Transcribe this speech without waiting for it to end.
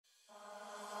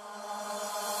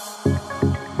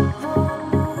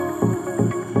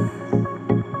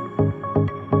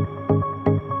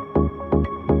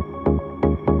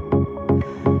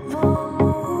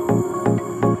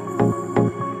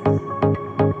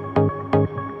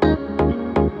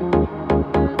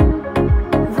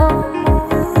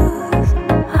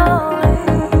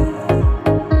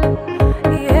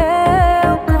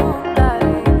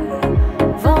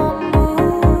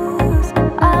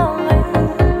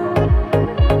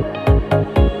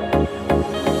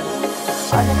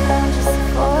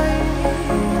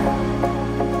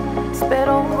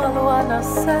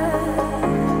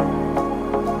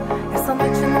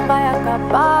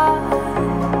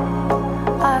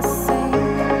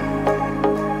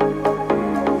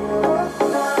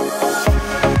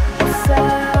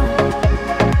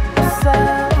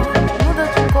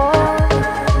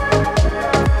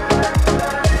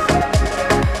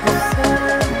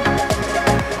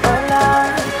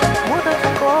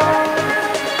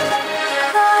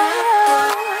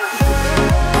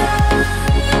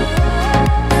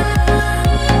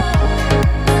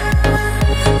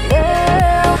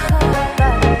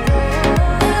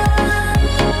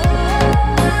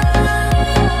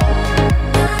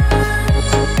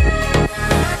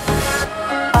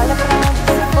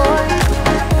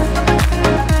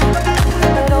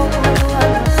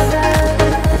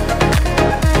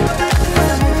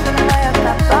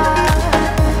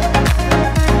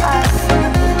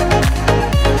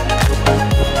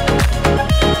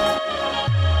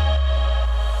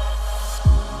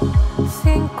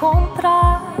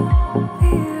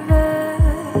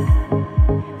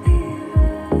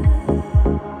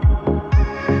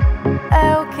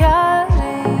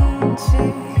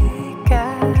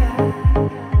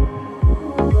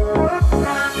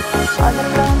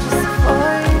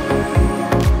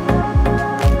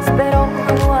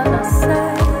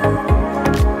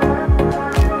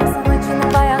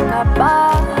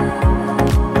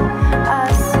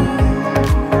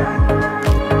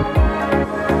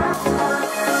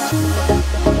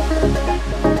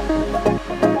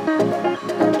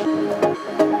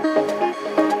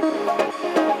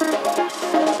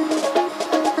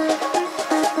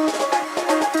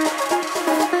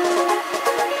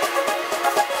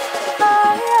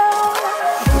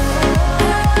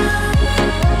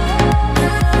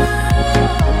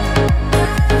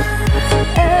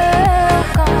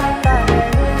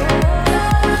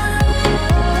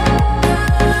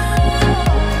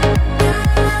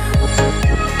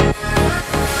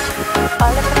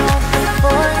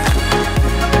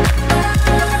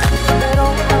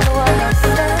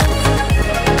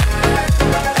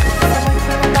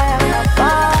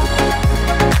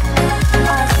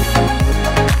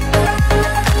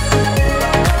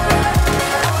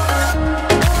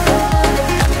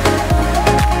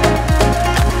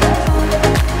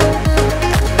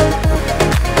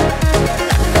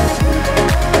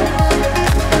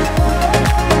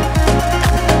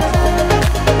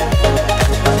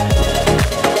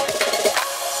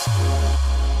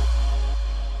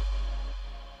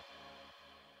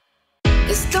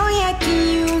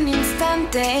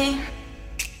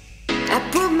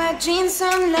jeans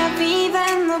en la vida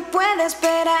no puede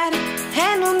esperar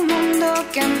en un mundo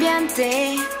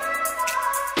cambiante.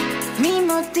 Mi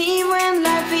motivo en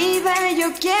la vida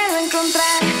yo quiero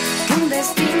encontrar un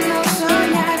destino,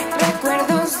 soñar,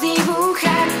 recuerdos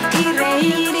dibujar y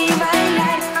reír y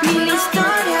bailar, mil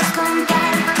historias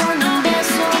contar, con un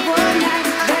beso volar,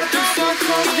 ver tus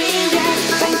ojos brillar,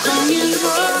 ven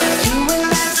conmigo. You will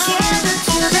not get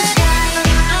to the sky.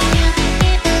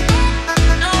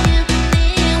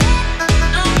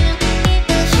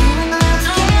 You will not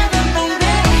get up,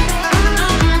 baby.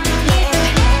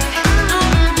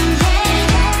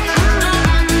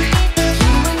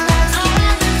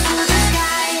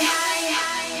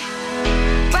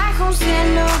 Bajo un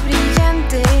cielo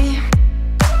brillante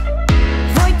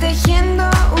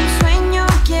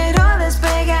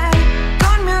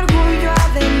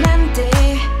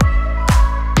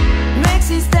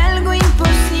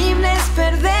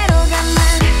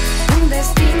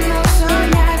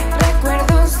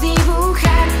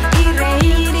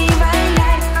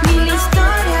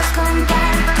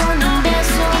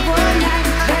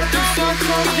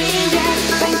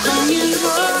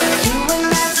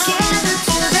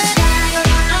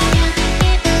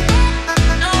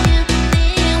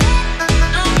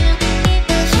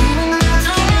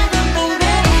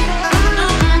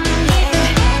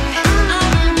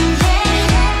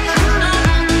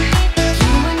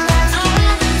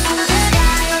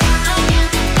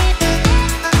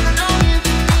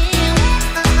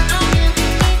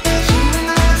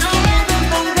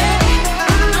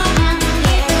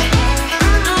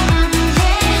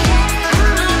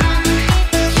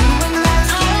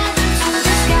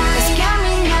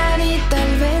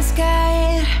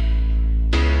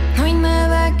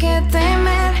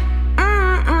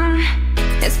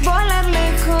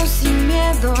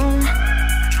todo.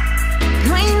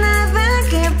 No hay nada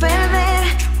que perder.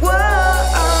 Wow.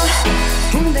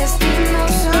 Un destino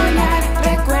soñar,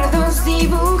 recuerdos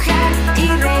dibujar y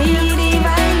reír y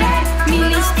bailar.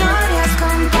 Mil historias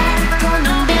contar, con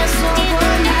un beso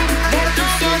volar, ver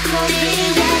tus ojos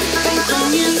brillar. Ven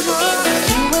conmigo,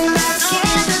 you and I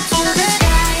together to the sky.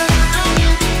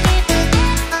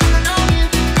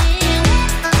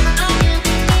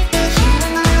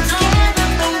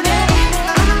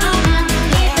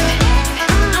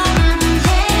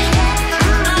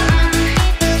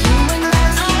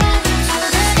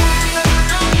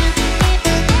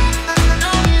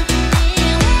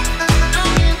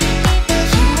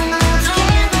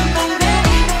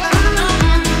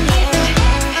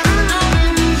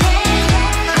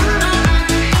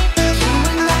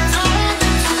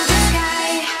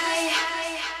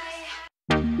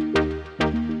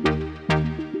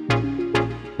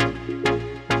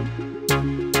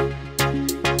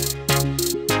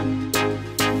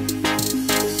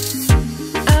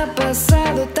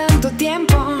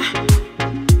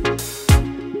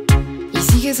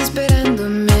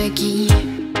 Esperándome aquí.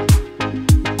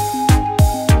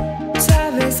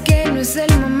 Sabes que no es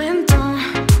el momento,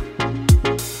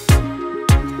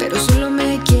 pero solo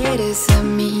me quieres a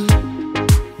mí.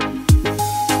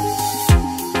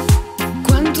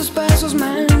 ¿Cuántos pasos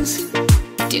más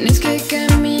tienes que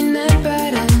caminar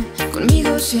para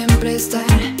conmigo siempre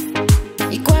estar?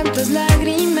 ¿Y cuántas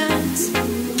lágrimas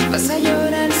vas a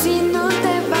llorar si no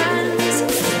te vas?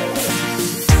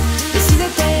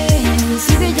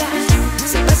 Decide ya,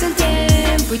 se pasa el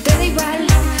tiempo y te da igual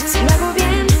si lo hago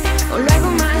bien o lo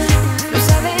hago mal. Lo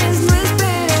sabes, no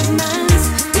esperes más.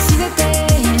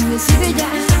 Decide ya,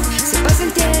 se pasa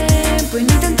el tiempo en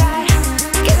intentar.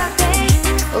 Quédate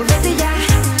o vete ya,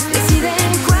 decide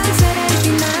cuál será el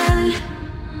final.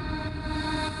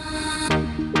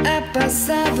 Ha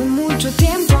pasado mucho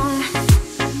tiempo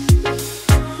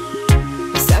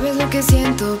y sabes lo que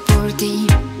siento por ti.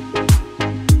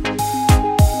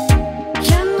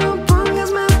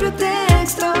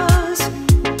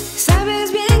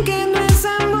 Sabes bien que no es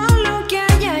amor lo que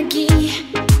hay aquí.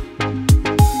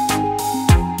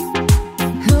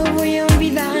 No voy a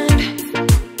olvidar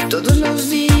todos los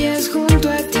días junto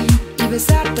a ti y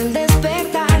besarte al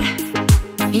despertar.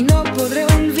 Y no podré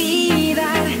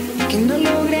olvidar que no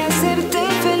logré hacerte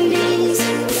feliz.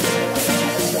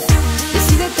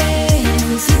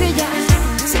 Decide ya,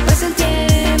 se pasa el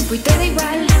tiempo y te da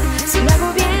igual si lo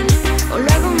hago bien o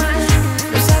lo hago mal.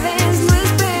 Lo sabes, no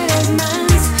esperes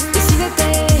más. Decide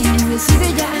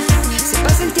ya, se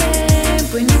pasa el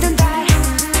tiempo en intentar.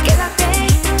 Quédate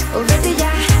o vete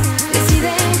ya,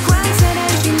 decide cuál será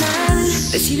el final.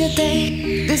 Decide ya.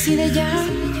 Decide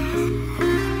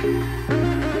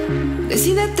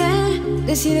ya.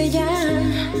 Decide ya.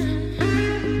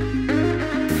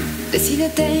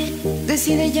 Decide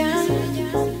ya.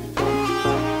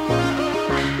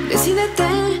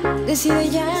 Decide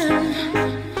ya.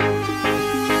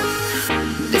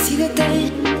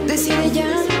 Decide ya.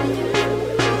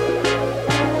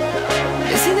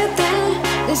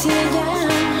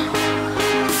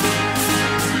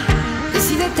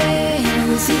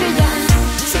 Decide ya.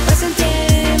 Se pasa el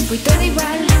tiempo y te da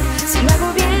igual si lo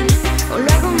hago bien o lo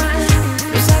hago mal.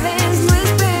 Lo sabes, no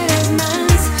esperes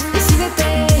más. Decide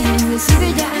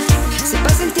ya. Se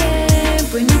pasa el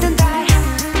tiempo en intentar.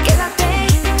 Quédate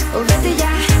o vete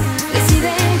ya.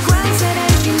 Decide cuál será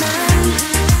el final.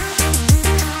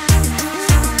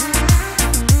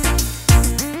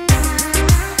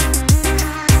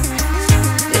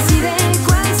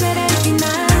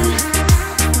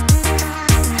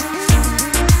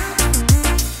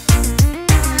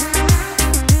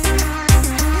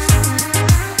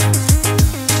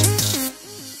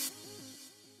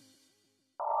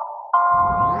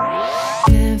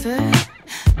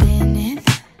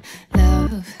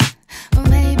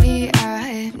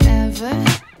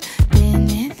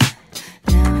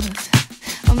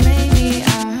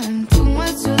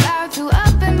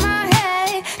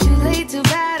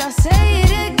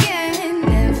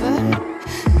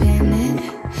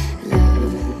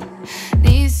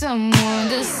 Someone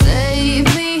to save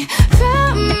me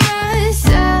from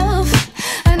myself.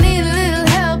 I need a little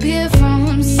help here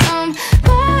from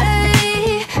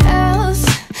somebody else.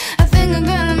 I think I'm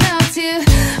gonna melt you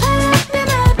right up in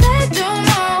my bedroom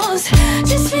walls.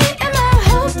 Just me and my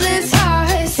hopeless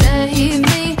heart. Save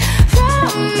me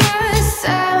from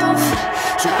myself.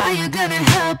 So are you gonna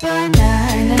help or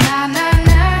not? Na na na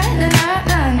na na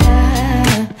na na.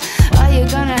 Are you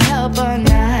gonna help or not?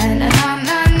 Na na na.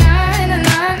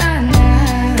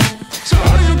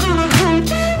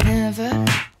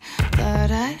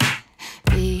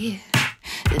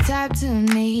 type to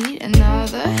need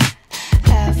another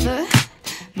half of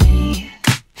me.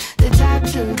 The type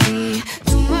to be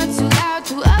too much, too loud,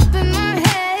 too up in my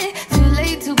head. Too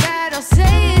late, too bad, I'll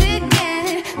say it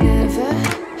again. Never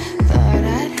thought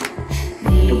I'd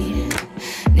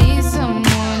need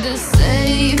someone to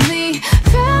save me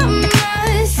from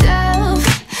myself.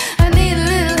 I need a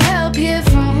little help here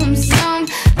from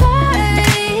somebody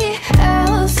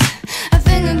else. I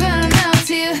think I'm gonna melt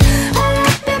here. All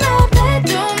up in our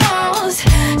bedroom walls,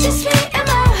 just me and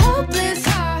my hopeless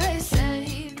heart.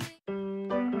 Save me.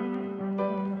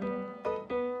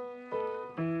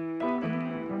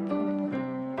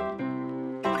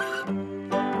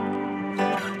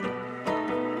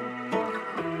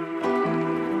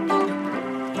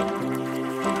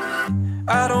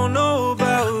 I don't know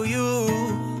about you,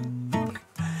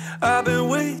 I've been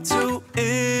way too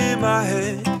in my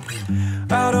head.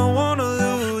 I don't wanna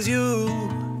lose you,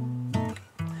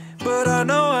 but I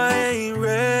know I ain't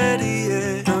ready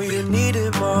yet. Know you need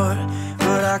it more,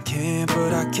 but I can't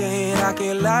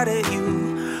lie to you.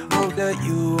 Hope that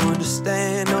you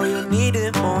understand. Know you need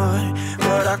it more,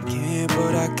 but I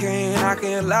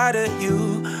can't lie to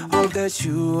you. Hope that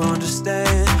you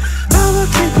understand. I'ma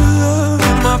keep your love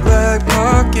in my back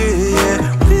pocket, yeah.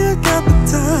 We ain't got the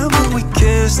time, but we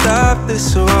can't stop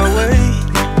this, so I'll wait.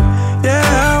 Yeah,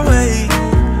 I'll wait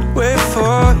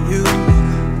for you.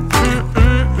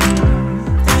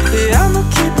 Yeah, I'ma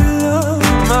keep your love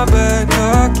in my back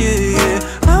pocket, yeah.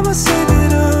 I'ma save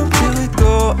it up till we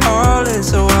go all in,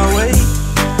 so I'll wait.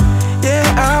 Yeah,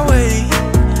 I'll wait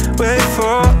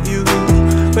for you,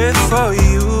 wait for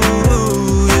you,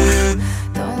 yeah.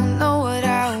 Don't know what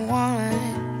I want,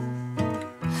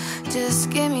 just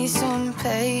give me some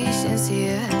patience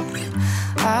here.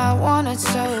 I wanna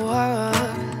show up,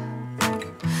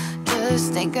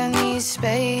 just think I need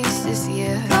space this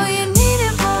year. Oh, you need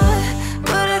it more,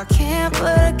 but I can't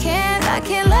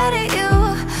lie to you.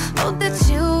 Hope that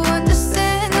you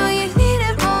understand. Oh, you need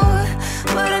it more,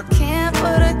 but I can't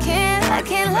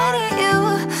lie to you.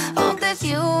 Hope that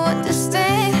you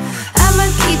understand. I'ma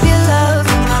keep your love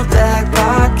in my back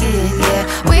pocket, yeah.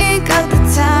 We ain't got the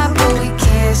time, but we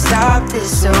can't stop this,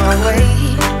 so I'll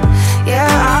wait. Yeah,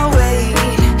 I'll wait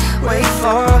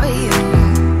for you.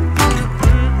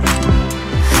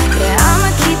 Yeah, I'ma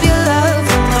keep your love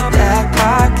in my back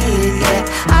pocket, yeah.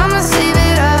 I'ma save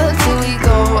it up till we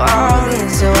go all in,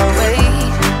 so I'll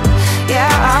wait. Yeah,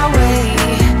 I'll wait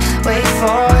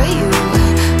for you,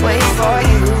 wait for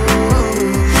you.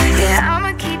 Yeah,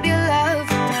 I'ma keep your love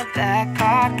in my back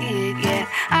pocket, yeah.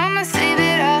 I'ma save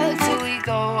it up till we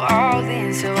go all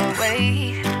in, so I'll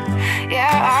wait. Yeah,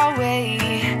 I'll wait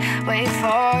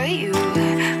for you,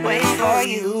 wait for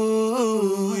you.